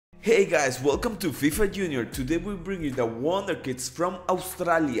Hey guys, welcome to FIFA Junior. Today we bring you the Wonderkids from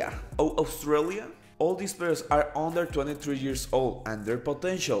Australia. Oh, Australia? All these players are under 23 years old and their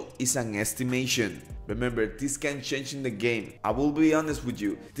potential is an estimation. Remember, this can change in the game. I will be honest with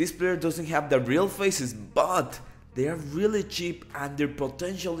you, this player doesn't have the real faces, but they are really cheap and their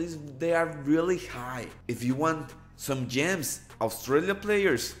potential is they are really high. If you want some gems, Australia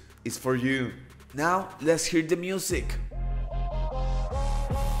players is for you. Now let's hear the music.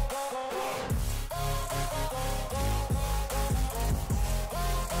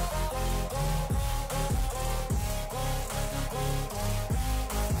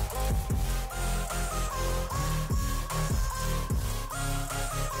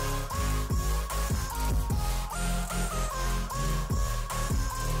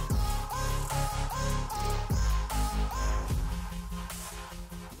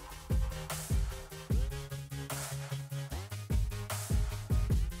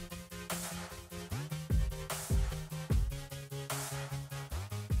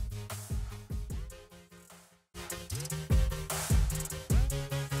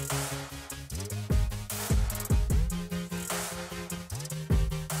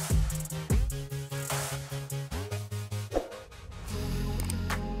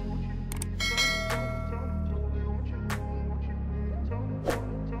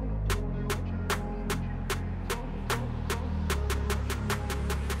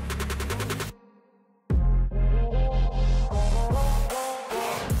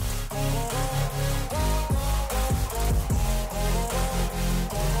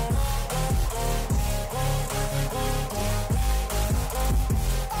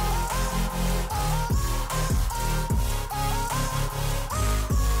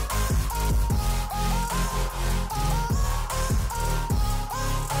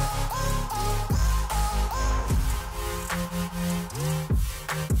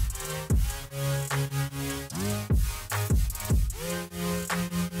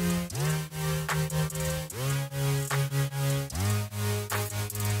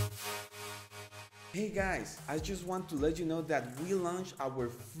 Hey guys, I just want to let you know that we launched our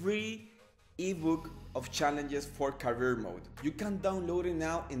free ebook of challenges for career mode. You can download it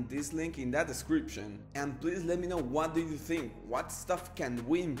now in this link in that description, and please let me know what do you think, what stuff can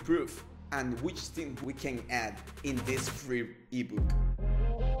we improve and which thing we can add in this free ebook.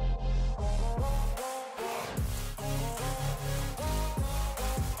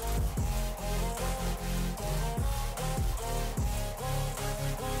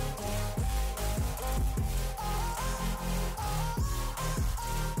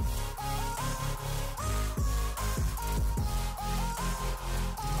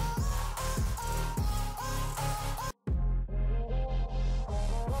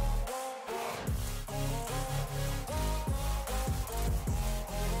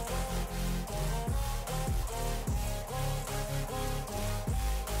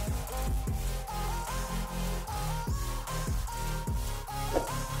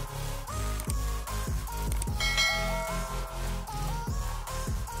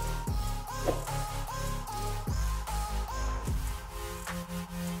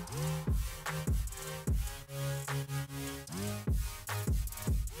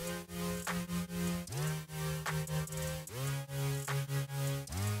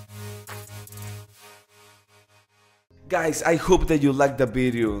 Guys, I hope that you liked the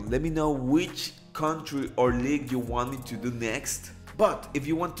video. Let me know which country or league you want me to do next. But if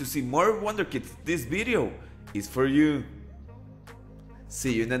you want to see more Wonderkids, this video is for you.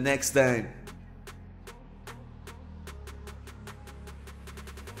 See you in the next time.